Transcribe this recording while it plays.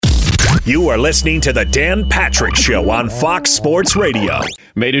You are listening to the Dan Patrick Show on Fox Sports Radio.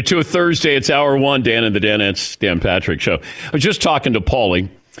 Made it to a Thursday. It's hour one, Dan and the Danettes, Dan Patrick Show. I was just talking to Paulie,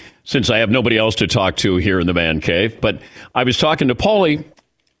 since I have nobody else to talk to here in the man cave. But I was talking to Paulie,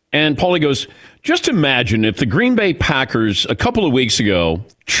 and Paulie goes, just imagine if the Green Bay Packers a couple of weeks ago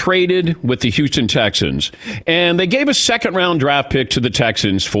traded with the Houston Texans, and they gave a second-round draft pick to the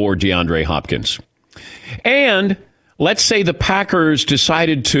Texans for DeAndre Hopkins. And let's say the Packers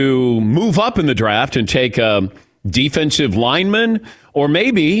decided to move up in the draft and take a defensive lineman or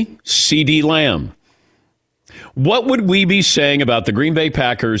maybe CD Lamb. What would we be saying about the Green Bay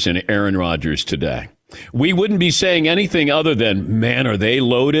Packers and Aaron Rodgers today? We wouldn't be saying anything other than, man, are they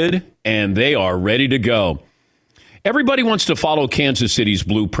loaded and they are ready to go. Everybody wants to follow Kansas City's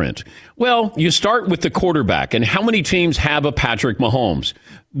blueprint. Well, you start with the quarterback, and how many teams have a Patrick Mahomes?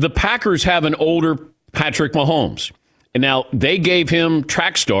 The Packers have an older Patrick Mahomes. And now they gave him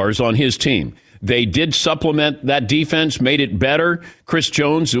track stars on his team. They did supplement that defense, made it better. Chris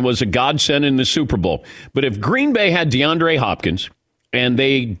Jones was a godsend in the Super Bowl. But if Green Bay had DeAndre Hopkins and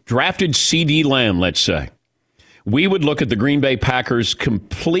they drafted CD Lamb, let's say, we would look at the Green Bay Packers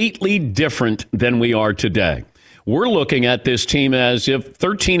completely different than we are today. We're looking at this team as if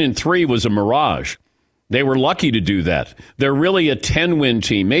 13-3 was a mirage. They were lucky to do that. They're really a 10-win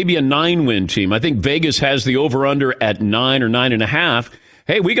team, maybe a 9-win team. I think Vegas has the over-under at 9 or 9.5.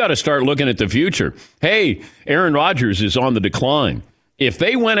 Hey, we got to start looking at the future. Hey, Aaron Rodgers is on the decline. If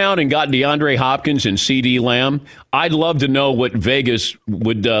they went out and got DeAndre Hopkins and CD Lamb, I'd love to know what Vegas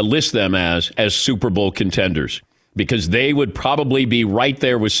would list them as Super Bowl contenders, because they would probably be right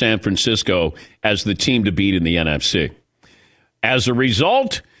there with San Francisco as the team to beat in the NFC. As a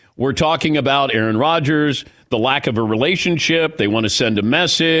result, we're talking about Aaron Rodgers, the lack of a relationship. They want to send a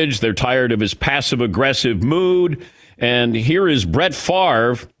message. They're tired of his passive-aggressive mood. And here is Brett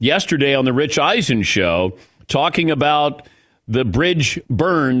Favre yesterday on the Rich Eisen show talking about the bridge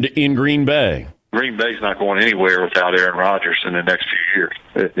burned in Green Bay. Green Bay's not going anywhere without Aaron Rodgers in the next few years.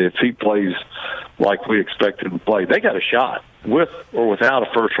 If he plays like we expect him to play, they got a shot with or without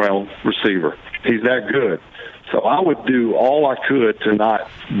a first-round receiver. He's that good. So I would do all I could to not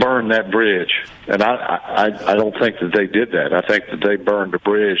burn that bridge. And I don't think that they did that. I think that they burned a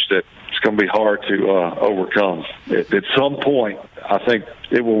bridge that it's going to be hard to overcome. At some point, I think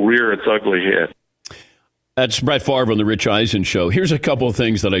it will rear its ugly head. That's Brett Favre on the Rich Eisen show. Here's a couple of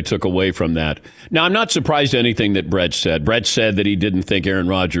things that I took away from that. Now, I'm not surprised at anything that Brett said. Brett said that he didn't think Aaron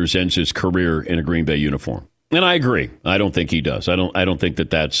Rodgers ends his career in a Green Bay uniform. And I agree. I don't think he does. I don't think that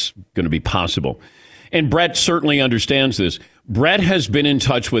that's going to be possible. And Brett certainly understands this. Brett has been in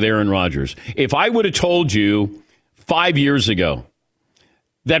touch with Aaron Rodgers. If I would have told you 5 years ago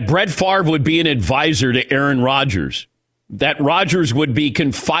that Brett Favre would be an advisor to Aaron Rodgers, that Rodgers would be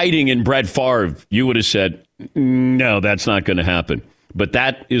confiding in Brett Favre, you would have said, no, that's not going to happen. But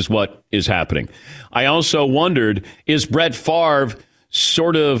that is what is happening. I also wondered, is Brett Favre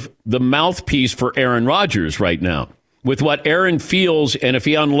sort of the mouthpiece for Aaron Rodgers right now? With what Aaron feels, and if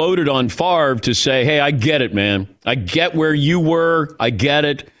he unloaded on Favre to say, hey, I get it, man. I get where you were. I get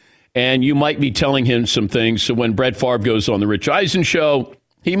it. And you might be telling him some things. So when Brett Favre goes on the Rich Eisen show,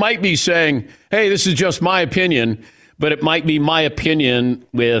 he might be saying, hey, this is just my opinion, but it might be my opinion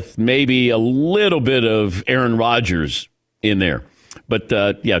with maybe a little bit of Aaron Rodgers in there. But,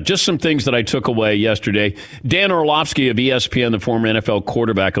 yeah, just some things that I took away yesterday. Dan Orlovsky of ESPN, the former NFL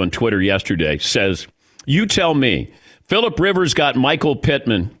quarterback, on Twitter yesterday says, you tell me, Phillip Rivers got Michael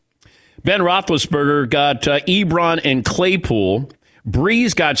Pittman. Ben Roethlisberger got Ebron and Claypool.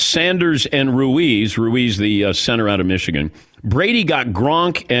 Breeze got Sanders and Ruiz. Ruiz, the center out of Michigan. Brady got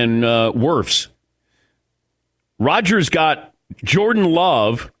Gronk and Wirfs. Rodgers got Jordan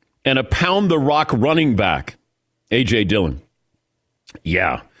Love and a pound-the-rock running back, A.J. Dillon.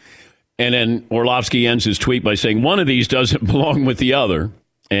 Yeah. And then Orlovsky ends his tweet by saying, one of these doesn't belong with the other,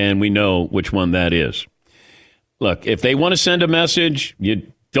 and we know which one that is. Look, if they want to send a message,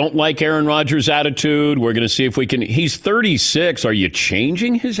 you don't like Aaron Rodgers' attitude, we're going to see if we can. He's 36. Are you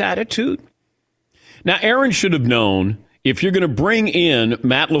changing his attitude? Now, Aaron should have known, if you're going to bring in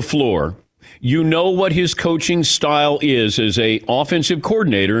Matt LaFleur, you know what his coaching style is as an offensive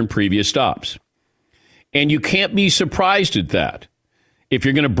coordinator in previous stops. And you can't be surprised at that. If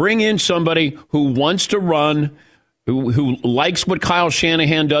you're going to bring in somebody who wants to run, who likes what Kyle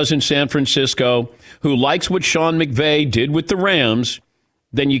Shanahan does in San Francisco, who likes what Sean McVay did with the Rams,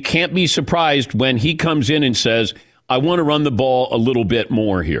 then you can't be surprised when he comes in and says, I want to run the ball a little bit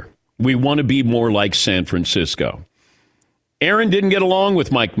more here. We want to be more like San Francisco. Aaron didn't get along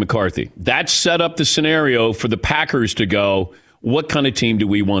with Mike McCarthy. That set up the scenario for the Packers to go, what kind of team do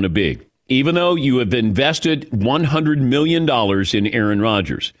we want to be? even though you have invested $100 million in Aaron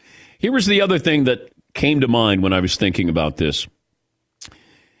Rodgers. Here was the other thing that came to mind when I was thinking about this.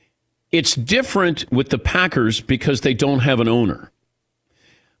 It's different with the Packers because they don't have an owner.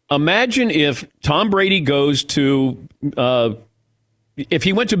 Imagine if Tom Brady goes to, if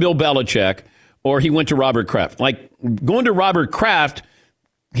he went to Bill Belichick or he went to Robert Kraft. Like going to Robert Kraft,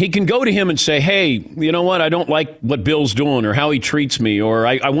 he can go to him and say, hey, you know what? I don't like what Bill's doing or how he treats me, or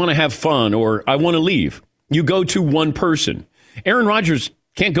I want to have fun, or I want to leave. You go to one person. Aaron Rodgers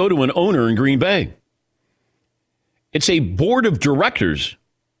can't go to an owner in Green Bay. It's a board of directors,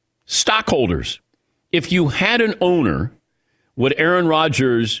 stockholders. If you had an owner, would Aaron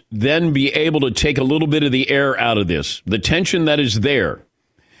Rodgers then be able to take a little bit of the air out of this, the tension that is there?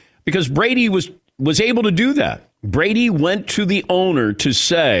 Because Brady was able to do that. Brady went to the owner to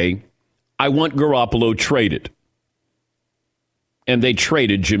say, I want Garoppolo traded. And they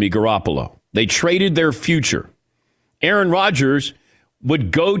traded Jimmy Garoppolo. They traded their future. Aaron Rodgers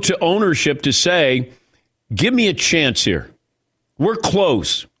would go to ownership to say, give me a chance here. We're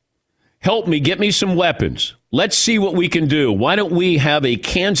close. Help me, get me some weapons. Let's see what we can do. Why don't we have a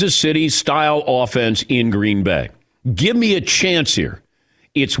Kansas City-style offense in Green Bay? Give me a chance here.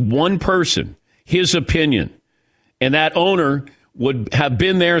 It's one person, his opinion. And that owner would have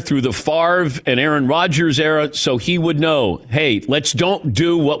been there through the Favre and Aaron Rodgers era, so he would know, hey, let's don't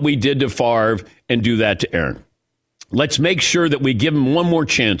do what we did to Favre and do that to Aaron. Let's make sure that we give him one more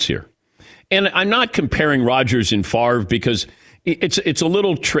chance here. And I'm not comparing Rodgers and Favre because it's a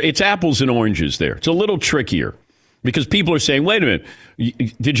little it's apples and oranges there. It's a little trickier because people are saying, wait a minute,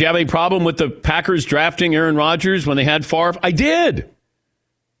 did you have any problem with the Packers drafting Aaron Rodgers when they had Favre? I did.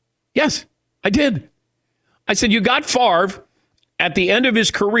 Yes, I did. I said, you got Favre at the end of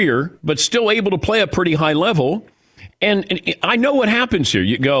his career, but still able to play a pretty high level. And I know what happens here.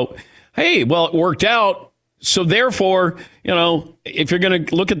 You go, hey, well, it worked out. So therefore, you know, if you're going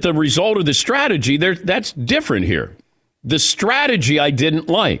to look at the result of the strategy, that's different here. The strategy I didn't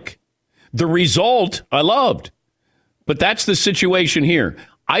like. The result I loved. But that's the situation here.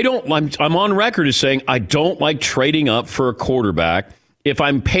 I'm on record as saying I don't like trading up for a quarterback. If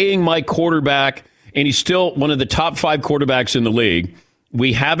I'm paying my quarterback and he's still one of the top 5 quarterbacks in the league,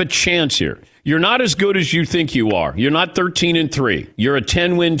 we have a chance here. You're not as good as you think you are. You're not 13-3. You're a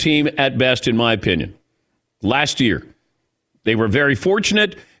 10-win team at best, in my opinion. Last year, they were very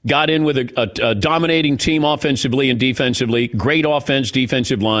fortunate, got in with a dominating team offensively and defensively, great offense,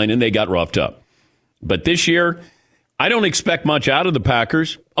 defensive line, and they got roughed up. But this year, I don't expect much out of the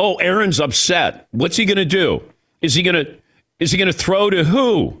Packers. Oh, Aaron's upset. What's he going to do? Is he going to throw to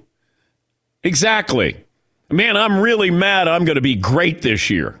who? Exactly. Man, I'm really mad I'm going to be great this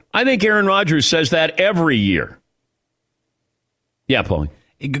year. I think Aaron Rodgers says that every year. Yeah, Paulie.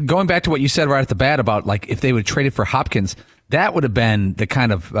 Going back to what you said right at the bat about like if they would trade it for Hopkins, that would have been the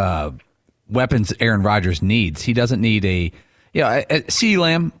kind of weapons Aaron Rodgers needs. He doesn't need CeeDee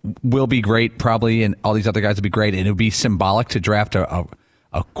Lamb will be great probably, and all these other guys will be great, and it would be symbolic to draft a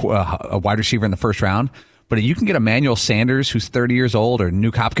wide receiver in the first round. But if you can get Emmanuel Sanders, who's 30 years old, or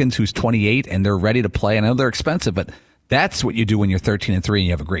Nuke Hopkins, who's 28, and they're ready to play. I know they're expensive, but that's what you do when you're 13-3 and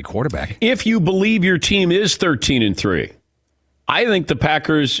you have a great quarterback. If you believe your team is 13-3, I think the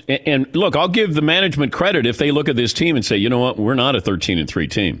Packers, and look, I'll give the management credit if they look at this team and say, you know what, we're not a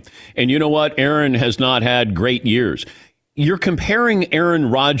 13-3 team. And you know what, Aaron has not had great years. You're comparing Aaron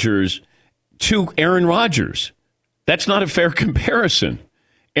Rodgers to Aaron Rodgers. That's not a fair comparison.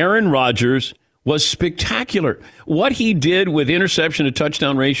 Aaron Rodgers was spectacular. What he did with interception to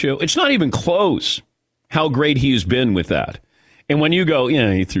touchdown ratio, it's not even close how great he's been with that. And when you go,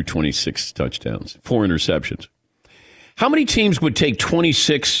 he threw 26 touchdowns, 4 interceptions. How many teams would take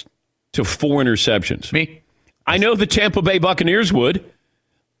 26 to 4 interceptions? Me. I know the Tampa Bay Buccaneers would.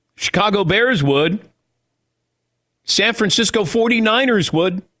 Chicago Bears would. San Francisco 49ers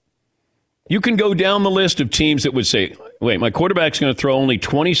would. You can go down the list of teams that would say, wait, my quarterback's going to throw only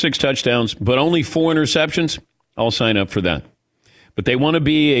 26 touchdowns, but only 4 interceptions. I'll sign up for that. But they want to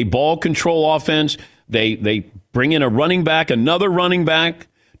be a ball control offense. They bring in a running back, another running back,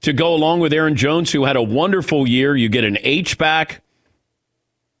 to go along with Aaron Jones, who had a wonderful year. You get an H-back.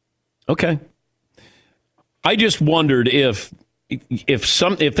 Okay. I just wondered if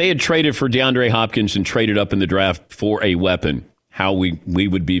they had traded for DeAndre Hopkins and traded up in the draft for a weapon, how we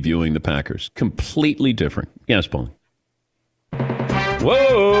would be viewing the Packers. Completely different. Yes, Paul.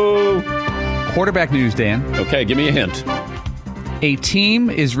 Whoa! Quarterback news, Dan. Okay, give me a hint. A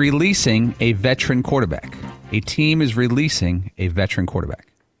team is releasing a veteran quarterback. A team is releasing a veteran quarterback.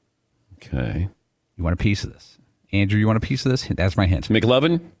 Okay. You want a piece of this? Andrew, you want a piece of this? That's my hint.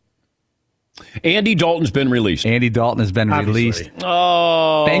 McLovin? Andy Dalton's been released. Andy Dalton has been Obviously. released.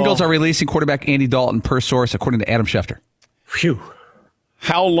 Oh. Bengals are releasing quarterback Andy Dalton per source, according to Adam Schefter. Phew.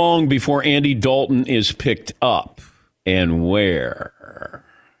 How long before Andy Dalton is picked up and where?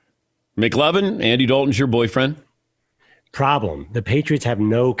 McLovin, Andy Dalton's your boyfriend? Problem. The Patriots have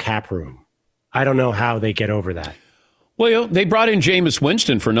no cap room. I don't know how they get over that. Well, they brought in Jameis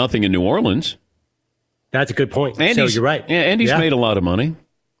Winston for nothing in New Orleans. That's a good point. So Andy's, you're right. Yeah, Andy's made a lot of money.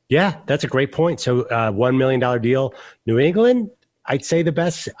 Yeah, that's a great point. So $1 million deal. New England, I'd say the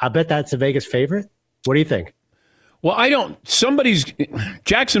best. I bet that's a Vegas favorite. What do you think? Well,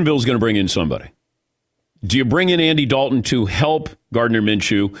 Jacksonville's going to bring in somebody. Do you bring in Andy Dalton to help Gardner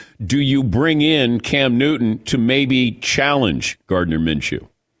Minshew? Do you bring in Cam Newton to maybe challenge Gardner Minshew?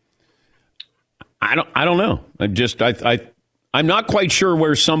 I don't know. I'm not quite sure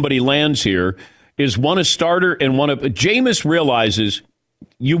where somebody lands here. Is one a starter and one Jameis realizes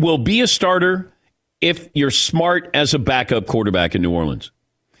you will be a starter if you're smart as a backup quarterback in New Orleans.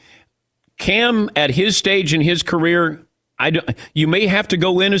 Cam, at his stage in his career, you may have to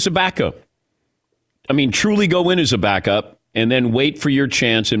go in as a backup. I mean, truly go in as a backup and then wait for your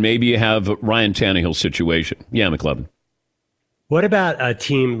chance, and maybe you have Ryan Tannehill's situation. Yeah, McLovin. What about a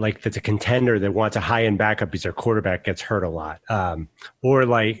team like that's a contender that wants a high-end backup because their quarterback gets hurt a lot? Or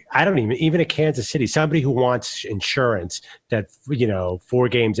like, I don't even a Kansas City, somebody who wants insurance that, 4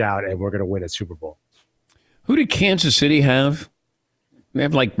 games out and we're going to win a Super Bowl. Who did Kansas City have? They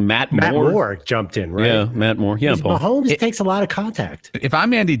have like Matt Moore. Matt Moore jumped in, right? Yeah, Matt Moore. Yeah, Paul. Mahomes takes a lot of contact. If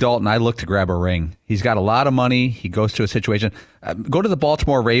I'm Andy Dalton, I look to grab a ring. He's got a lot of money. He goes to a situation. Go to the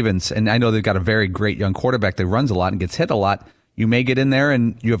Baltimore Ravens, and I know they've got a very great young quarterback that runs a lot and gets hit a lot. You may get in there,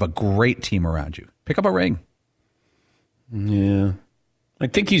 and you have a great team around you. Pick up a ring. Yeah. I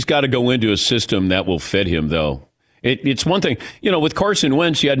think he's got to go into a system that will fit him, though. It's one thing. With Carson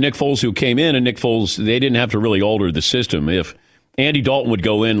Wentz, you had Nick Foles who came in, and Nick Foles, they didn't have to really alter the system. If Andy Dalton would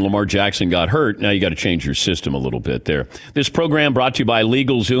go in, Lamar Jackson got hurt, now you got to change your system a little bit there. This program brought to you by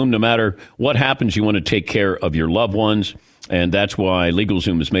LegalZoom. No matter what happens, you want to take care of your loved ones. And that's why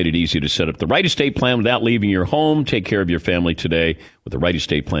LegalZoom has made it easy to set up the right estate plan without leaving your home. Take care of your family today with the right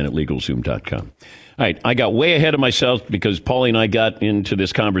estate plan at LegalZoom.com. All right, I got way ahead of myself because Paulie and I got into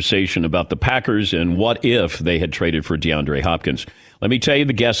this conversation about the Packers and what if they had traded for DeAndre Hopkins. Let me tell you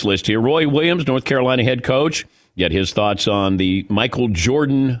the guest list here. Roy Williams, North Carolina head coach. Get his thoughts on the Michael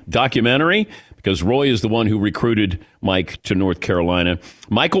Jordan documentary because Roy is the one who recruited Mike to North Carolina.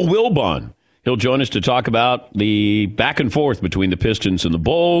 Michael Wilbon. He'll join us to talk about the back and forth between the Pistons and the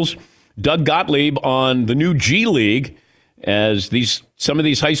Bulls. Doug Gottlieb on the new G League as some of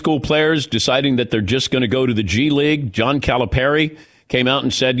these high school players deciding that they're just going to go to the G League. John Calipari came out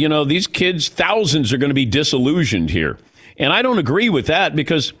and said, these kids, thousands are going to be disillusioned here. And I don't agree with that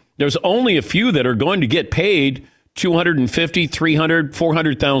because there's only a few that are going to get paid $250,000, $300,000,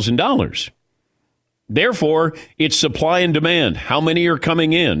 $400,000. Therefore, it's supply and demand. How many are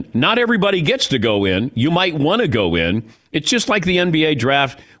coming in? Not everybody gets to go in. You might want to go in. It's just like the NBA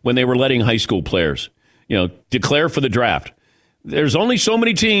draft when they were letting high school players, declare for the draft. There's only so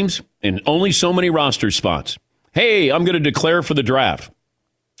many teams and only so many roster spots. Hey, I'm going to declare for the draft.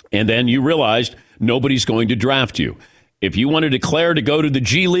 And then you realized nobody's going to draft you. If you want to declare to go to the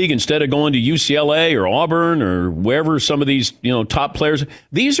G League instead of going to UCLA or Auburn or wherever some of these, top players,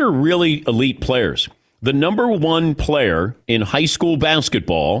 these are really elite players. The number one player in high school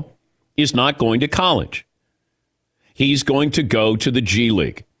basketball is not going to college. He's going to go to the G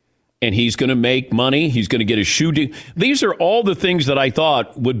League, and he's going to make money. He's going to get a shoe deal. These are all the things that I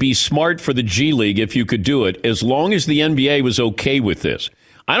thought would be smart for the G League if you could do it, as long as the NBA was okay with this.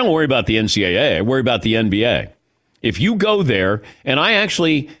 I don't worry about the NCAA. I worry about the NBA. If you go there, and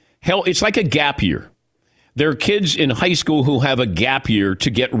it's like a gap year. There are kids in high school who have a gap year to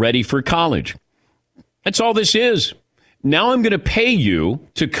get ready for college. That's all this is. Now I'm going to pay you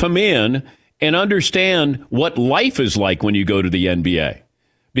to come in and understand what life is like when you go to the NBA,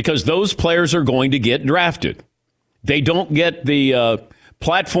 because those players are going to get drafted. They don't get the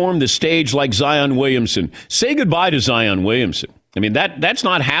platform, the stage like Zion Williamson. Say goodbye to Zion Williamson. I mean, that's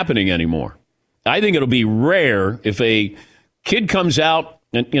not happening anymore. I think it'll be rare if a kid comes out,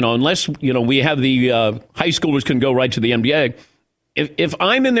 and unless we have the high schoolers can go right to the NBA. If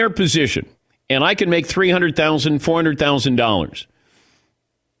I'm in their position and I can make $300,000, $400,000,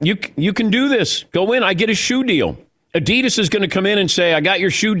 you can do this. Go in. I get a shoe deal. Adidas is going to come in and say, I got your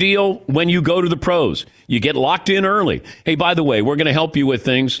shoe deal when you go to the pros. You get locked in early. Hey, by the way, we're going to help you with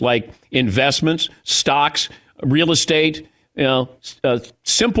things like investments, stocks, real estate.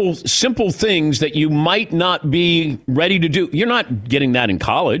 Simple things that you might not be ready to do. You're not getting that in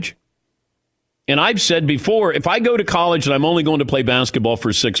college. And I've said before, if I go to college and I'm only going to play basketball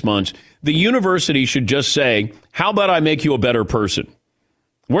for 6 months, the university should just say, how about I make you a better person?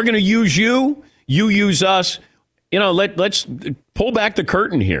 We're going to use you, you use us. Let's pull back the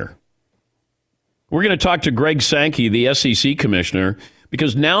curtain here. We're going to talk to Greg Sankey, the SEC commissioner,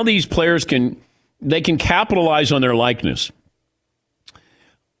 because now these players can capitalize on their likeness.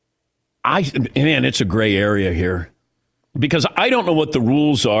 It's a gray area here. Because I don't know what the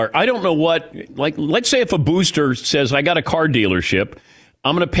rules are. I don't know let's say if a booster says, I got a car dealership,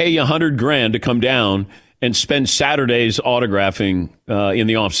 I'm going to pay you $100,000 to come down and spend Saturdays autographing in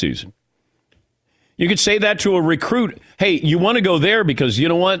the off season. You could say that to a recruit. Hey, you want to go there because you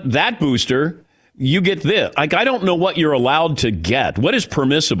know what? That booster, you get this. I don't know what you're allowed to get. What is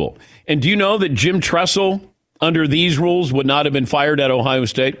permissible? And do you know that Jim Tressel, under these rules, would not have been fired at Ohio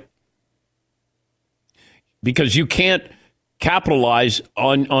State? Because you can't capitalize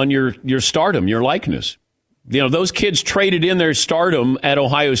on your stardom, your likeness. Those kids traded in their stardom at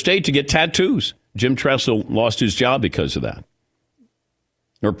Ohio State to get tattoos. Jim Tressel lost his job because of that,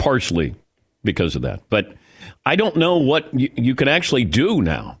 or partially because of that. But I don't know what you can actually do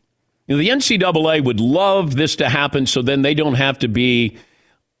now. The NCAA would love this to happen so then they don't have to be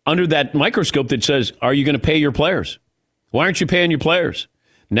under that microscope that says, are you going to pay your players? Why aren't you paying your players?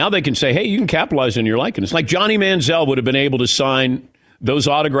 Now they can say, hey, you can capitalize on your likeness. Like Johnny Manziel would have been able to sign those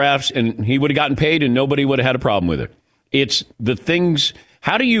autographs and he would have gotten paid and nobody would have had a problem with it. It's the things,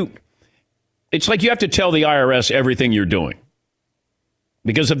 it's like you have to tell the IRS everything you're doing.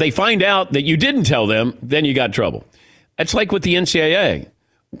 Because if they find out that you didn't tell them, then you got trouble. It's like with the NCAA.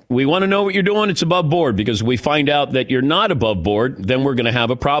 We want to know what you're doing. It's above board, because we find out that you're not above board, then we're going to have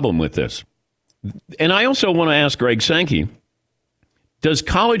a problem with this. And I also want to ask Greg Sankey, does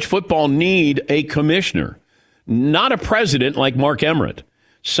college football need a commissioner? Not a president like Mark Emmert.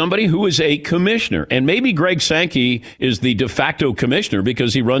 Somebody who is a commissioner. And maybe Greg Sankey is the de facto commissioner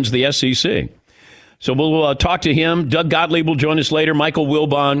because he runs the SEC. So we'll talk to him. Doug Gottlieb will join us later. Michael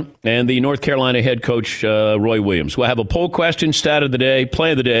Wilbon and the North Carolina head coach, Roy Williams. We'll have a poll question, stat of the day, play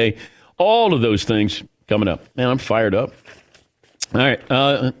of the day, all of those things coming up. Man, I'm fired up. All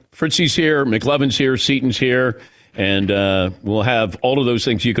right. Fritzy's here. McLovin's here. Seaton's here. And we'll have all of those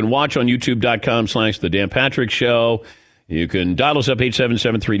things. You can watch on youtube.com/The Dan Patrick Show. You can dial us up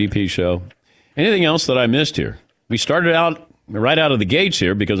 877-3DP Show. Anything else that I missed here? We started out right out of the gates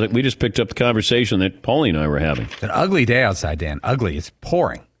here because we just picked up the conversation that Paulie and I were having. It's an ugly day outside, Dan. Ugly. It's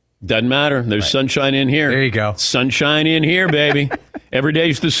pouring. Doesn't matter. There's sunshine in here. There you go. Sunshine in here, baby. Every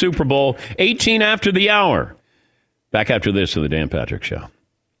day's the Super Bowl. 18 after the hour. Back after this to the Dan Patrick Show.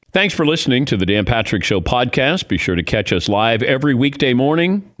 Thanks for listening to the Dan Patrick Show podcast. Be sure to catch us live every weekday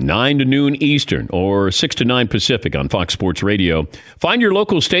morning, 9 to noon Eastern or 6 to 9 Pacific on Fox Sports Radio. Find your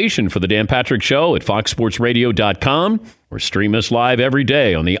local station for the Dan Patrick Show at foxsportsradio.com or stream us live every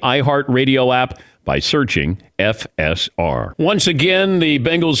day on the iHeartRadio app by searching FSR. Once again, the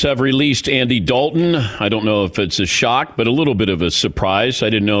Bengals have released Andy Dalton. I don't know if it's a shock, but a little bit of a surprise. I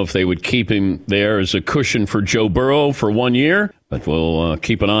didn't know if they would keep him there as a cushion for Joe Burrow for 1 year. But we'll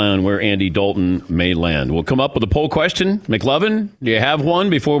keep an eye on where Andy Dalton may land. We'll come up with a poll question. McLovin, do you have one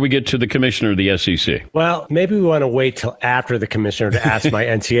before we get to the commissioner of the SEC? Well, maybe we want to wait till after the commissioner to ask my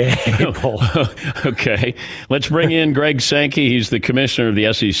NCAA poll. Okay. Let's bring in Greg Sankey. He's the commissioner of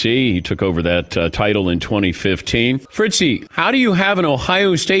the SEC. He took over that title in 2015. Fritzy, how do you have an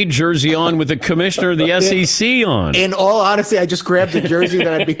Ohio State jersey on with the commissioner of the SEC on? In all honesty, I just grabbed the jersey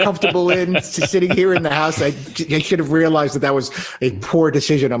that I'd be comfortable in sitting here in the house. I should have realized that was a poor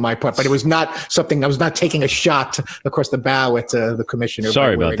decision on my part, but it was not something. I was not taking a shot across the bow at the commissioner.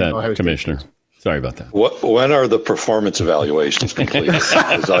 Sorry about that, Commissioner. Sorry about that. When are the performance evaluations completed?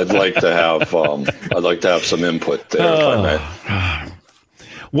 Because I'd like to have some input there, if I may.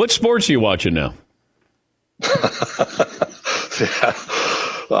 What sports are you watching now?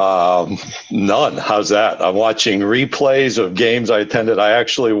 None. How's that? I'm watching replays of games I attended. I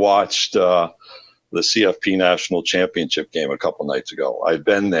actually watched the CFP National Championship game a couple nights ago. I've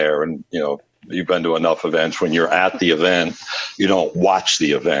been there, and you've been to enough events. When you're at the event, you don't watch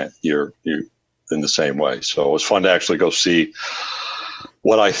the event. You're in the same way. So it was fun to actually go see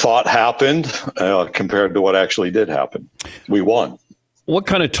what I thought happened compared to what actually did happen. We won. What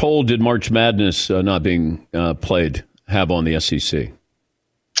kind of toll did March Madness not being played have on the SEC?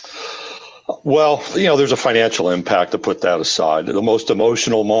 Well, there's a financial impact, to put that aside. The most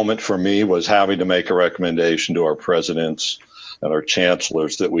emotional moment for me was having to make a recommendation to our presidents and our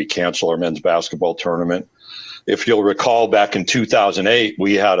chancellors that we cancel our men's basketball tournament. If you'll recall, back in 2008,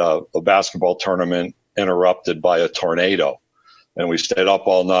 we had a basketball tournament interrupted by a tornado. and we stayed up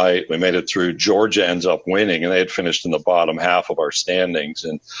all night. We made it through. Georgia ends up winning, and they had finished in the bottom half of our standings.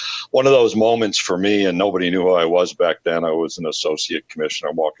 And one of those moments for me, and nobody knew who I was back then. I was an associate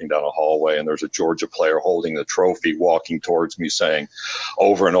commissioner walking down a hallway, and there's a Georgia player holding the trophy walking towards me saying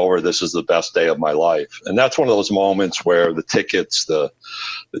over and over, "This is the best day of my life." And that's one of those moments where the tickets, the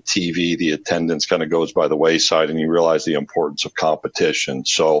TV, the attendance kind of goes by the wayside, and you realize the importance of competition.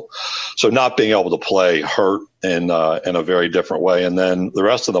 So not being able to play hurt in a very different way. And then the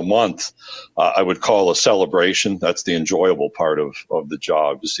rest of the month, I would call a celebration. That's the enjoyable part of the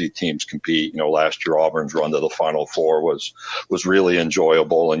job, to see teams compete. Last year Auburn's run to the Final Four was really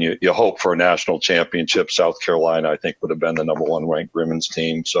enjoyable, and you hope for a national championship. South Carolina, I think, would have been the number one ranked women's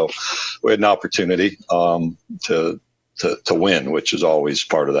team. So we had an opportunity to win, which is always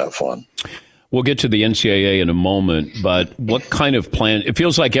part of that fun. We'll get to the NCAA in a moment, but what kind of plan? It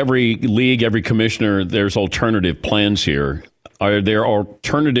feels like every league, every commissioner, there's alternative plans here. Are there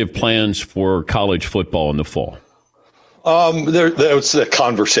alternative plans for college football in the fall? There's a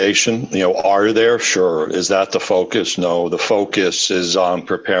conversation. Are there? Sure. Is that the focus? No. The focus is on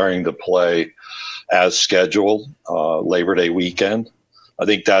preparing to play as scheduled Labor Day weekend. I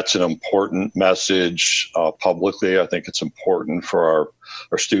think that's an important message publicly. I think it's important for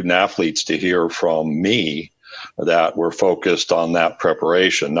our student athletes to hear from me that we're focused on that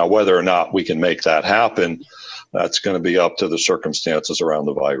preparation. Now, whether or not we can make that happen, that's going to be up to the circumstances around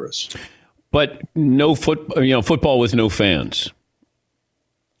the virus. But no football with no fans.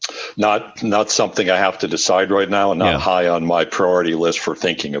 Not something I have to decide right now, and not high on my priority list for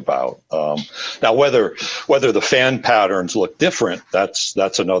thinking about. Now, whether the fan patterns look different,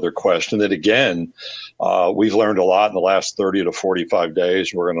 that's another question. That again, we've learned a lot in the last 30 to 45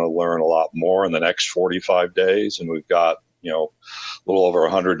 days. We're going to learn a lot more in the next 45 days, and we've got a little over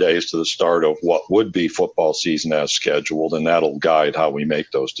 100 days to the start of what would be football season as scheduled, and that'll guide how we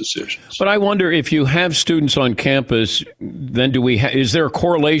make those decisions. But I wonder, if you have students on campus, then is there a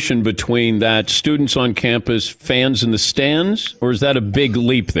correlation between that, students on campus, fans in the stands, or is that a big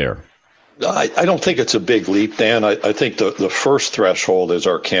leap there? I don't think it's a big leap, Dan. I think the first threshold is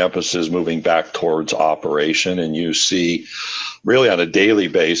our campus is moving back towards operation, and you see really on a daily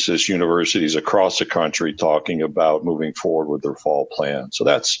basis universities across the country talking about moving forward with their fall plan. So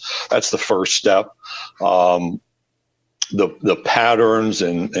that's the first step. The patterns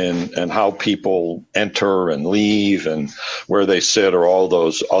and how people enter and leave and where they sit are all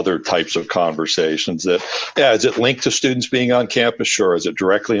those other types of conversations that, is it linked to students being on campus? Sure. Is it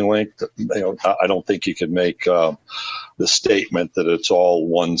directly linked? I don't think you could make the statement that it's all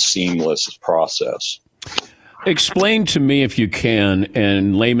one seamless process. Explain to me, if you can,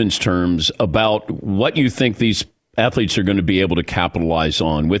 in layman's terms, about what you think these athletes are going to be able to capitalize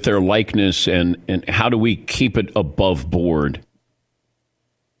on with their likeness, and how do we keep it above board?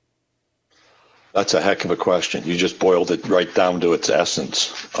 That's a heck of a question. You just boiled it right down to its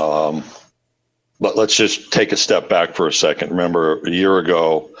essence. But let's just take a step back for a second. Remember, a year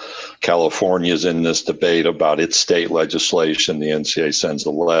ago, California's in this debate about its state legislation. The NCAA sends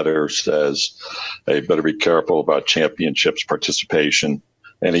a letter, says they better be careful about championships participation.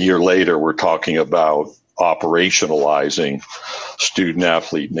 And a year later, we're talking about operationalizing student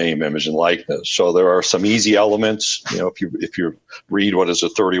athlete name, image, and likeness. So there are some easy elements. If you read what is a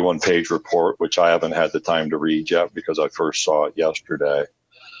 31-page report, which I haven't had the time to read yet because I first saw it yesterday.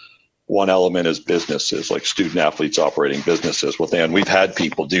 One element is businesses, like student athletes operating businesses. Well, Dan, we've had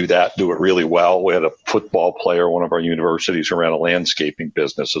people do it really well. We had a football player, one of our universities, who ran a landscaping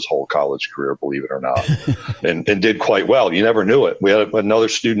business his whole college career, believe it or not, and did quite well. You never knew it. We had another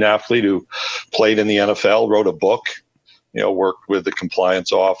student athlete who played in the NFL, wrote a book, worked with the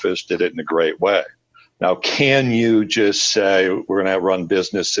compliance office, did it in a great way. Now, can you just say we're going to run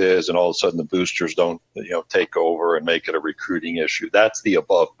businesses and all of a sudden the boosters don't, take over and make it a recruiting issue? That's the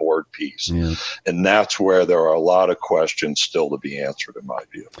above board piece. Yeah. And that's where there are a lot of questions still to be answered, in my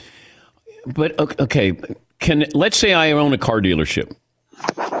view. But, okay, let's say I own a car dealership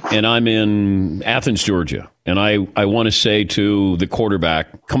and I'm in Athens, Georgia, and I want to say to the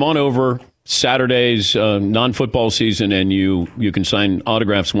quarterback, come on over Saturday's non-football season, and you can sign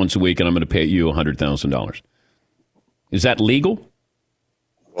autographs once a week, and I'm going to pay you $100,000. Is that legal?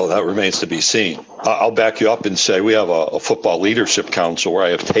 Well, that remains to be seen. I'll back you up and say we have a football leadership council where I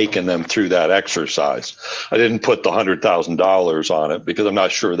have taken them through that exercise. I didn't put the $100,000 on it because I'm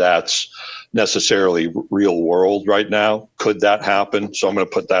not sure that's necessarily real world right now. Could that happen? So I'm going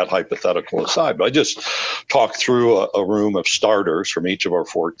to put that hypothetical aside. But I just talked through a room of starters from each of our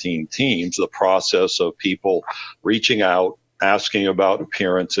 14 teams, the process of people reaching out, asking about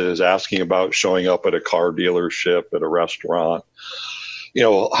appearances, asking about showing up at a car dealership, at a restaurant.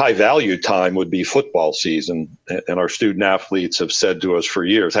 High value time would be football season. And our student athletes have said to us for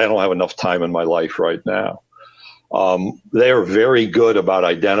years, I don't have enough time in my life right now. They are very good about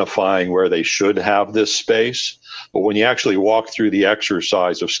identifying where they should have this space. But when you actually walk through the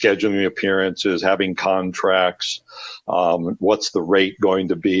exercise of scheduling appearances, having contracts, what's the rate going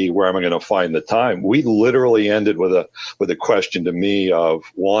to be? Where am I going to find the time? We literally ended with a question to me of,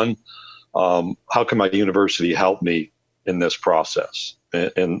 one, how can my university help me in this process?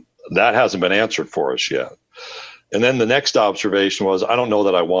 And that hasn't been answered for us yet. And then the next observation was, I don't know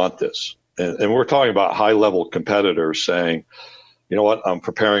that I want this. And we're talking about high-level competitors saying, you know what, I'm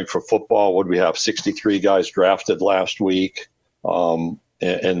preparing for football. What do we have? 63 guys drafted last week.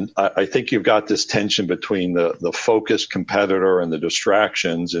 And I think you've got this tension between the focused competitor and the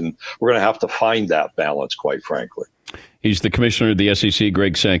distractions, and we're going to have to find that balance, quite frankly. He's the commissioner of the SEC,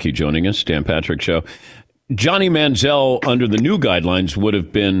 Greg Sankey, joining us, Dan Patrick Show. Johnny Manziel, under the new guidelines, would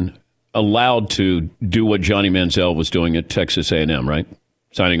have been allowed to do what Johnny Manziel was doing at Texas A&M, right?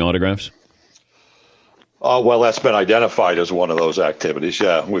 Signing autographs? Well, that's been identified as one of those activities.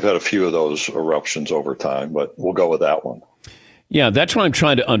 Yeah, we've had a few of those eruptions over time, but we'll go with that one. Yeah, that's what I'm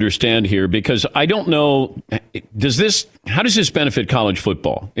trying to understand here, because I don't know, how does this benefit college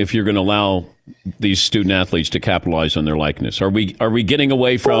football if you're going to allow these student athletes to capitalize on their likeness? Are we getting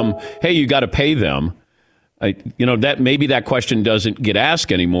away from, hey, you got to pay them? That maybe that question doesn't get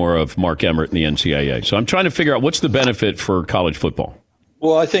asked anymore of Mark Emmert and the NCAA. So I'm trying to figure out what's the benefit for college football.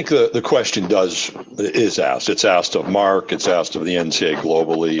 Well, I think the question is asked. It's asked of Mark. It's asked of the NCAA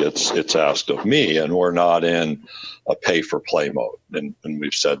globally. It's asked of me, and we're not in a pay-for-play mode, and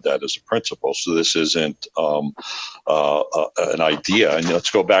we've said that as a principle. So this isn't an idea. And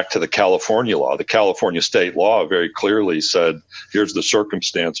let's go back to the California law. The California state law very clearly said, here's the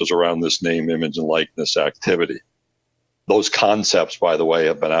circumstances around this name, image, and likeness activity. Those concepts, by the way,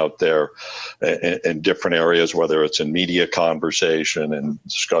 have been out there in different areas, whether it's in media conversation and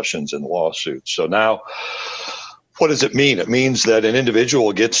discussions and lawsuits. So now, what does it mean? It means that an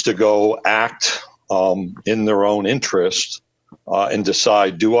individual gets to go act in their own interest and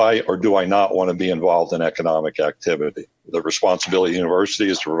decide, do I or do I not want to be involved in economic activity? The responsibility of the university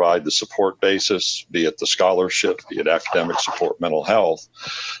is to provide the support basis, be it the scholarship, be it academic support, mental health.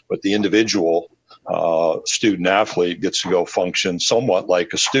 But the individual student athlete gets to go function somewhat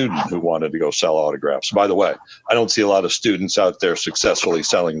like a student who wanted to go sell autographs. By the way, I don't see a lot of students out there successfully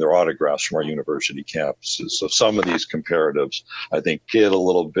selling their autographs from our university campuses. So some of these comparatives, I think, get a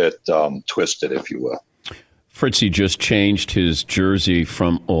little bit twisted, if you will. Fritzy just changed his jersey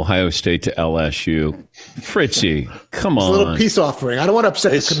from Ohio State to LSU. Fritzy, come on. It's a little peace offering. I don't want to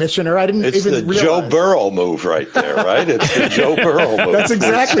upset the commissioner. I didn't even realize. It's the Joe Burrow move right there, right? It's the Joe Burrow move. That's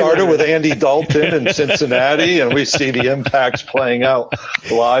exactly It started with Andy Dalton in Cincinnati, and we see the impacts playing out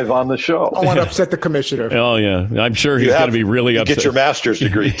live on the show. I don't want to upset the commissioner. Oh, yeah. I'm sure he's going to be really upset. Get your master's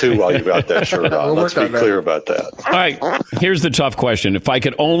degree, too, while you've got that shirt on. Let's be clear about that. All right. Here's the tough question. If I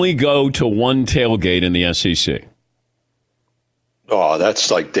could only go to one tailgate in the SEC. Oh, that's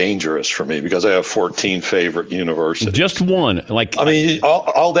like dangerous for me because I have 14 favorite universities. Just one.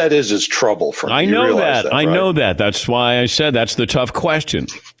 All that is trouble for me. I know that. I know that. That's why I said that's the tough question.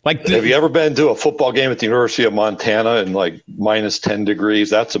 Have you ever been to a football game at the University of Montana in minus 10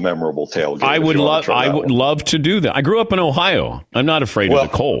 degrees? That's a memorable tailgate. I would love to do that. I grew up in Ohio. I'm not afraid of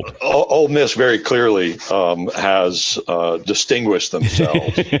the cold. Ole Miss very clearly has distinguished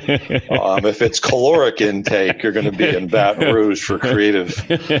themselves. If it's caloric intake, you're going to be in Baton Rouge for creative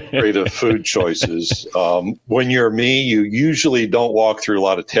food choices. When you're me, you usually don't walk through a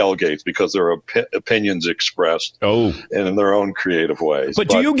lot of tailgates because there are opinions expressed in their own creative ways. But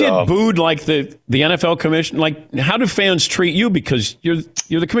do you get booed like the NFL commission? How do fans treat you because you're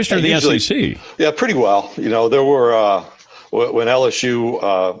the commissioner of the SEC? Yeah, pretty well. There were when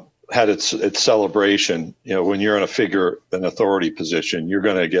LSU had its celebration. When you're in an authority position, you're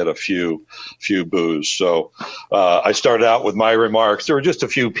going to get a few boos. So I started out with my remarks. There were just a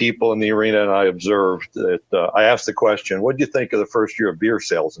few people in the arena, and I observed that. I asked the question, "What do you think of the first year of beer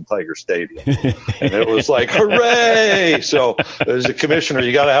sales in Tiger Stadium?" And it was like, "Hooray!" So as a commissioner,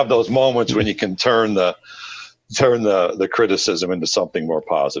 you got to have those moments when you can turn the criticism into something more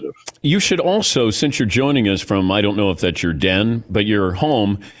positive. You should also, since you're joining us from, I don't know if that's your den, but your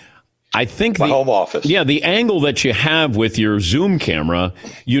home. I think my home office. Yeah, the angle that you have with your Zoom camera,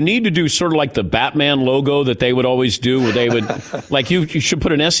 you need to do sort of like the Batman logo that they would always do, where they would, you should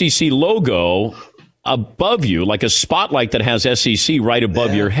put an SEC logo above you, like a spotlight that has SEC right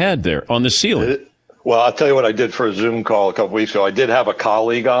above your head there on the ceiling. Well, I'll tell you what I did for a Zoom call a couple weeks ago. I did have a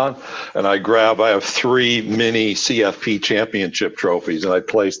colleague on, and I have 3 mini CFP championship trophies, and I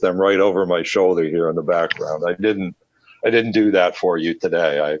placed them right over my shoulder here in the background. I didn't do that for you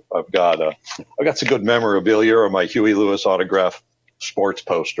today. I've got some good memorabilia or my Huey Lewis autograph sports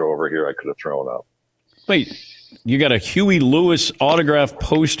poster over here I could have thrown up. Wait, you got a Huey Lewis autograph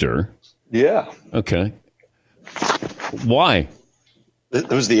poster? Yeah. Okay. Why? It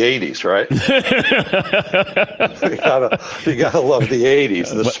was the 80s, right? you gotta love the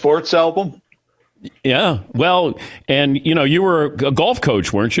 80s. The sports album. Yeah. Well, and you were a golf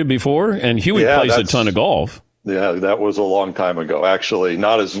coach, weren't you, before? And Huey plays a ton of golf. Yeah, that was a long time ago. Actually,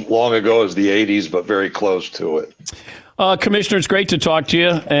 not as long ago as the 80s, but very close to it. Commissioner, it's great to talk to you,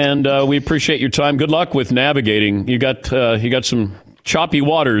 and we appreciate your time. Good luck with navigating. You got some choppy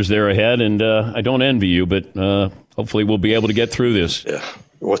waters there ahead, and I don't envy you, but hopefully we'll be able to get through this. Yeah.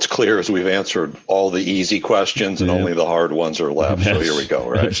 What's clear is we've answered all the easy questions, and only the hard ones are left. So here we go,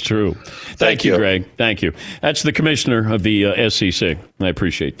 right? That's true. Thank you, Greg. Thank you. That's the commissioner of the SEC. I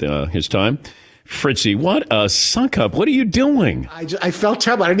appreciate his time. Fritzy, what a sunk up. What are you doing? I felt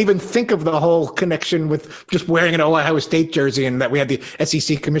terrible. I didn't even think of the whole connection with just wearing an Ohio State jersey and that we had the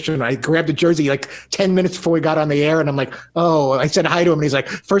SEC commissioner. I grabbed the jersey like 10 minutes before we got on the air, and I'm like, oh, I said hi to him, and he's like,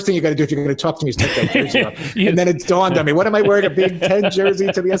 first thing you got to do if you're going to talk to me is take that jersey off. And then it dawned on me, what am I wearing a Big Ten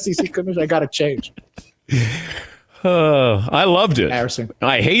jersey to the SEC commissioner? I got to change. I loved it. Embarrassing.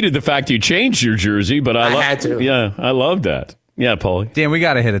 I hated the fact you changed your jersey, but I had to. Yeah, I loved that. Yeah, Paulie. Dan, we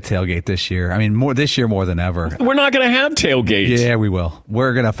got to hit a tailgate this year. I mean, more this year more than ever. We're not going to have tailgates. Yeah, we will.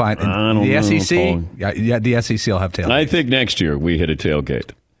 We're going to find the SEC. Paulie. Yeah, the SEC will have tailgates. I think next year we hit a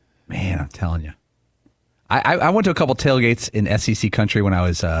tailgate. Man, I'm telling you. I went to a couple tailgates in SEC country when I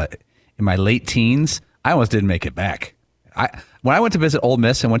was in my late teens. I almost didn't make it back. When I went to visit Ole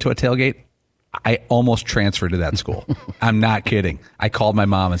Miss and went to a tailgate, I almost transferred to that school. I'm not kidding. I called my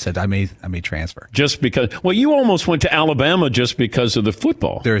mom and said, I may transfer. Just because, well, you almost went to Alabama just because of the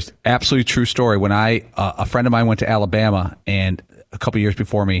football. There's absolutely true story. When a friend of mine went to Alabama and a couple years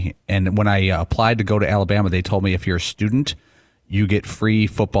before me, and when I applied to go to Alabama, they told me if you're a student, you get free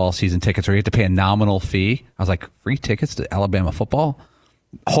football season tickets, or you have to pay a nominal fee. I was like, free tickets to Alabama football?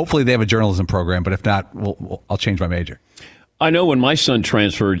 Hopefully they have a journalism program, but if not, I'll change my major. I know when my son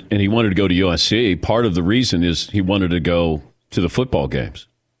transferred and he wanted to go to USC, part of the reason is he wanted to go to the football games.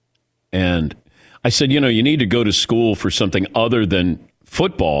 And I said, you need to go to school for something other than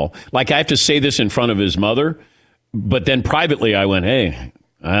football. Like, I have to say this in front of his mother, but then privately I went, hey,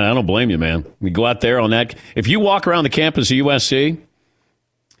 I don't blame you, man. We go out there on that. If you walk around the campus of USC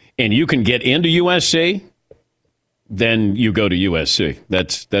and you can get into USC, then you go to USC.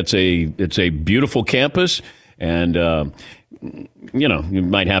 It's a beautiful campus, and you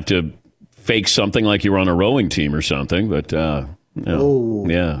might have to fake something like you were on a rowing team or something, but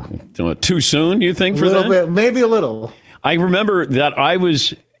yeah. Too soon, you think, for that? A little bit, maybe a little. I remember that I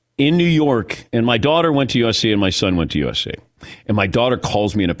was in New York, and my daughter went to USC and my son went to USC. And my daughter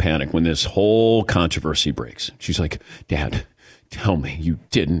calls me in a panic when this whole controversy breaks. She's like, Dad, tell me you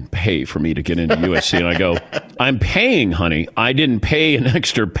didn't pay for me to get into USC. And I go, I'm paying, honey. I didn't pay an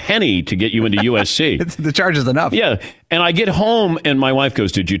extra penny to get you into USC. The charge is enough. Yeah. And I get home and my wife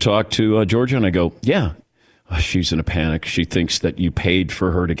goes, did you talk to Georgia? And I go, yeah. Oh, she's in a panic. She thinks that you paid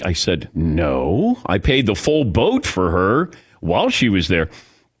for her to. I said, no, I paid the full boat for her while she was there.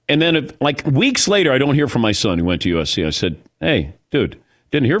 And then like weeks later, I don't hear from my son who went to USC. I said, hey, dude,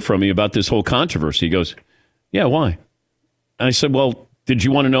 didn't hear from you about this whole controversy. He goes, yeah, why? And I said, well, did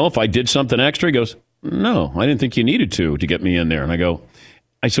you want to know if I did something extra? He goes, no, I didn't think you needed to get me in there. And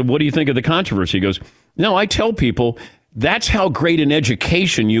I said, what do you think of the controversy? He goes, no, I tell people that's how great an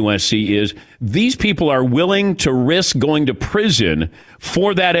education USC is. These people are willing to risk going to prison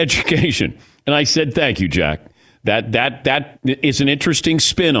for that education. And I said, thank you, Jack. That is an interesting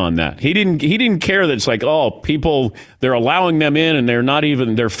spin on that. He didn't care that it's like, oh, people, they're allowing them in and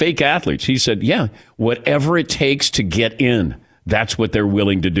they're fake athletes. He said, yeah, whatever it takes to get in, that's what they're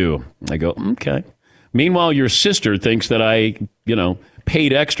willing to do. I go, okay. Meanwhile, your sister thinks that I,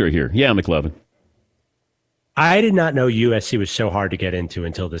 paid extra here. Yeah, McLevin. I did not know USC was so hard to get into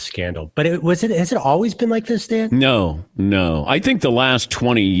until this scandal. But has it always been like this, Dan? No. I think the last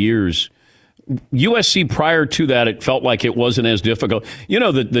 20 years, USC prior to that, it felt like it wasn't as difficult.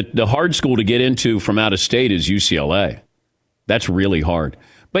 The hard school to get into from out of state is UCLA. That's really hard.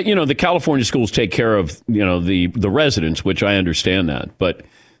 But, the California schools take care of, the residents, which I understand that. But,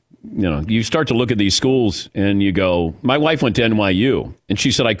 you start to look at these schools and you go, my wife went to NYU and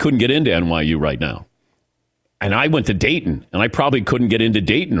she said, I couldn't get into NYU right now. And I went to Dayton and I probably couldn't get into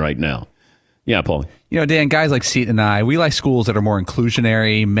Dayton right now. Yeah, Paul. Dan, guys like Seton and I, we like schools that are more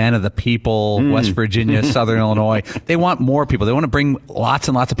inclusionary, men of the people, West Virginia, Southern Illinois. They want more people. They want to bring lots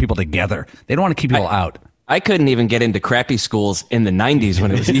and lots of people together. They don't want to keep people out. I couldn't even get into crappy schools in the 90s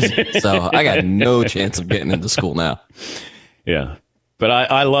when it was easy. So I got no chance of getting into school now. Yeah. But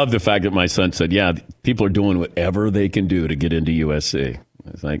I love the fact that my son said, yeah, people are doing whatever they can do to get into USC.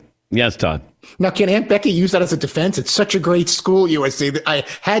 It's like, yes, Todd. Now, can Aunt Becky use that as a defense? It's such a great school, USC. I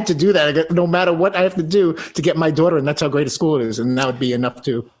had to do that. No matter what I have to do to get my daughter, and that's how great a school it is. And that would be enough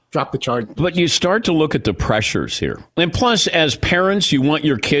to drop the charge. But you start to look at the pressures here. And plus, as parents, you want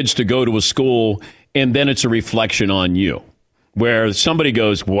your kids to go to a school, and then it's a reflection on you. Where somebody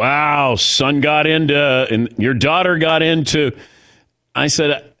goes, wow, son got into, and your daughter got into. I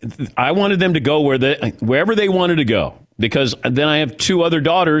said, I wanted them to go wherever they wanted to go. Because then I have two other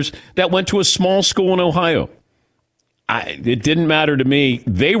daughters that went to a small school in Ohio. It didn't matter to me.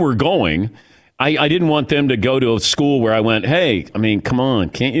 They were going. I didn't want them to go to a school where I went, hey, I mean, come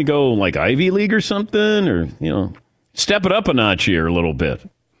on. Can't you go like Ivy League or something? Or, step it up a notch here a little bit.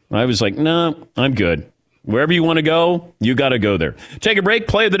 I was like, no, I'm good. Wherever you want to go, you got to go there. Take a break.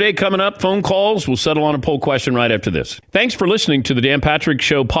 Play of the day coming up. Phone calls. We'll settle on a poll question right after this. Thanks for listening to the Dan Patrick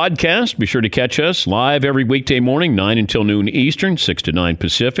Show podcast. Be sure to catch us live every weekday morning, 9 until noon Eastern, 6 to 9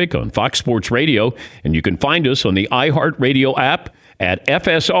 Pacific on Fox Sports Radio. And you can find us on the iHeartRadio app at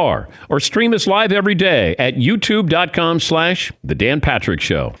FSR or stream us live every day at youtube.com/The Dan Patrick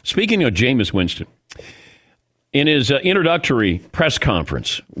Show. Speaking of Jameis Winston, in his introductory press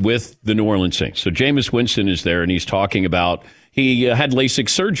conference with the New Orleans Saints. So Jameis Winston is there, and he's talking about he had LASIK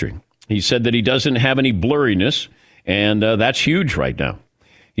surgery. He said that he doesn't have any blurriness, and that's huge right now.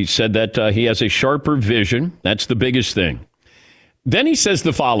 He said that he has a sharper vision. That's the biggest thing. Then he says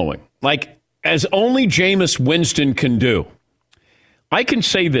the following, as only Jameis Winston can do. I can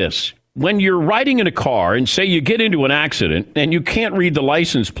say this. When you're riding in a car and say you get into an accident and you can't read the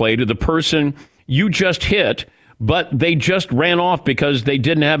license plate of the person you just hit, but they just ran off because they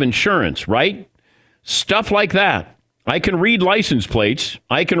didn't have insurance, right? Stuff like that. I can read license plates.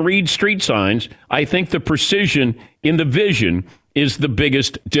 I can read street signs. I think the precision in the vision is the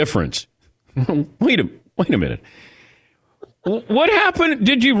biggest difference. Wait a minute. What happened?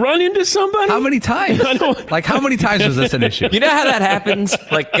 Did you run into somebody? How many times? How many times was this an issue? You know how that happens?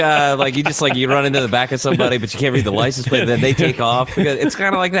 You run into the back of somebody, but you can't read the license plate, and then they take off. It's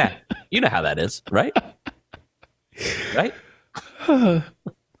kind of like that. You know how that is, right? Right?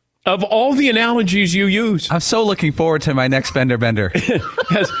 Of all the analogies you use, I'm so looking forward to my next bender.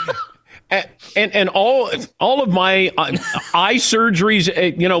 And all of my eye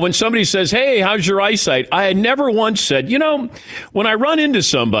surgeries, when somebody says, hey, how's your eyesight? I had never once said, when I run into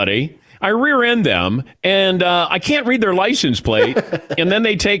somebody, I rear end them and I can't read their license plate and then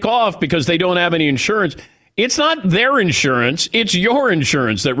they take off because they don't have any insurance. It's not their insurance. It's your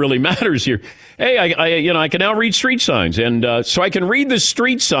insurance that really matters here. Hey, I can now read street signs. And so I can read the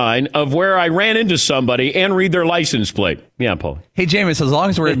street sign of where I ran into somebody and read their license plate. Yeah, Paul. Hey, Jameis, as long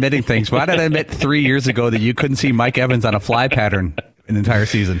as we're admitting things, why did I admit 3 years ago that you couldn't see Mike Evans on a fly pattern an entire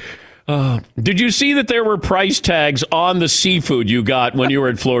season? Did you see that there were price tags on the seafood you got when you were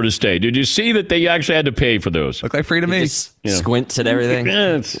at Florida State? Did you see that they actually had to pay for those? Look like free to me. Squints at everything.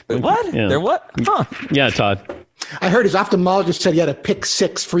 What? Yeah. They're what? Huh. Yeah, Todd. I heard his ophthalmologist said he had to pick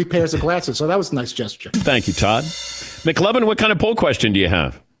 6 free pairs of glasses, so that was a nice gesture. Thank you, Todd. McLevin, what kind of poll question do you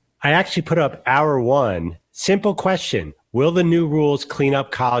have? I actually put up hour 1. Simple question. Will the new rules clean up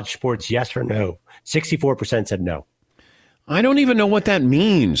college sports, yes or no? 64% said no. I don't even know what that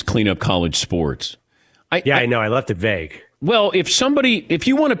means, clean up college sports. I know. I left it vague. Well, if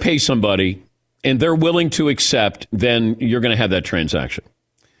you want to pay somebody and they're willing to accept, then you're going to have that transaction.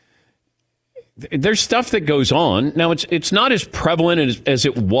 There's stuff that goes on. Now, it's not as prevalent as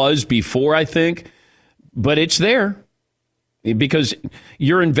it was before, I think, but it's there because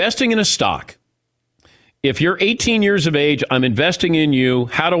you're investing in a stock. If you're 18 years of age, I'm investing in you.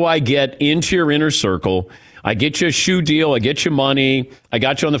 How do I get into your inner circle? I get you a shoe deal. I get you money. I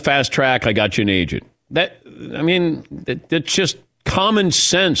got you on the fast track. I got you an agent. That's just common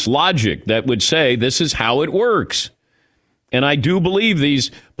sense logic that would say this is how it works. And I do believe these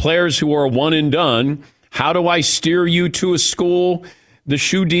players who are one and done, how do I steer you to a school? The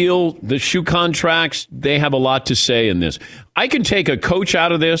shoe deal, the shoe contracts, they have a lot to say in this. I can take a coach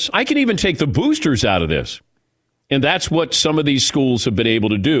out of this. I can even take the boosters out of this. And that's what some of these schools have been able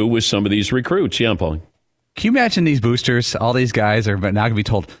to do with some of these recruits. Yeah, Paulie. Can you imagine these boosters? All these guys are now going to be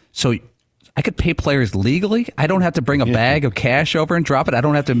told, so I could pay players legally? I don't have to bring a bag of cash over and drop it? I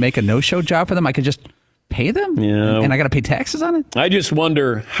don't have to make a no-show job for them? I could just pay them? Yeah. And I got to pay taxes on it? I just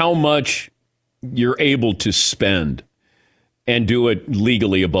wonder how much you're able to spend and do it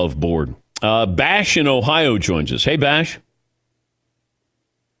legally above board. Bash in Ohio joins us. Hey, Bash.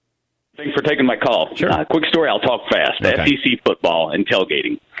 Thanks for taking my call. Sure. Quick story, I'll talk fast. Okay. SEC football and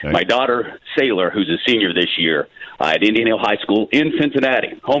tailgating. Okay. My daughter, Sailor, who's a senior this year at Indian Hill High School in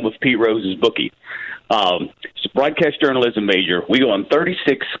Cincinnati, home of Pete Rose's bookie. She's a broadcast journalism major. We go on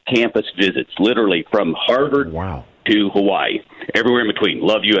 36 campus visits, literally from Harvard to Hawaii, everywhere in between.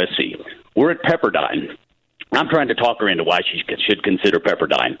 Love USC. We're at Pepperdine. I'm trying to talk her into why she should consider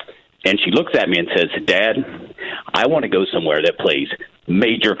Pepperdine. And she looks at me and says, Dad, I want to go somewhere that plays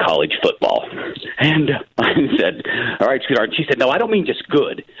major college football. And I said, all right, sweetheart. She said, no, I don't mean just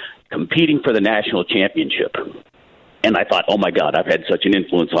good, competing for the national championship. And I thought, oh, my God, I've had such an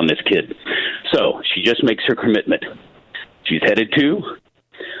influence on this kid. So she just makes her commitment. She's headed to,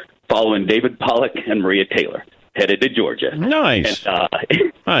 following David Pollack and Maria Taylor, headed to Georgia. Nice.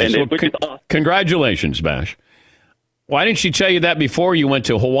 Nice. Well, congratulations, Bash. Why didn't she tell you that before you went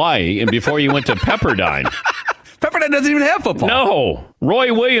to Hawaii and before you went to Pepperdine? Pepperdine doesn't even have football. No.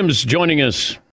 Roy Williams joining us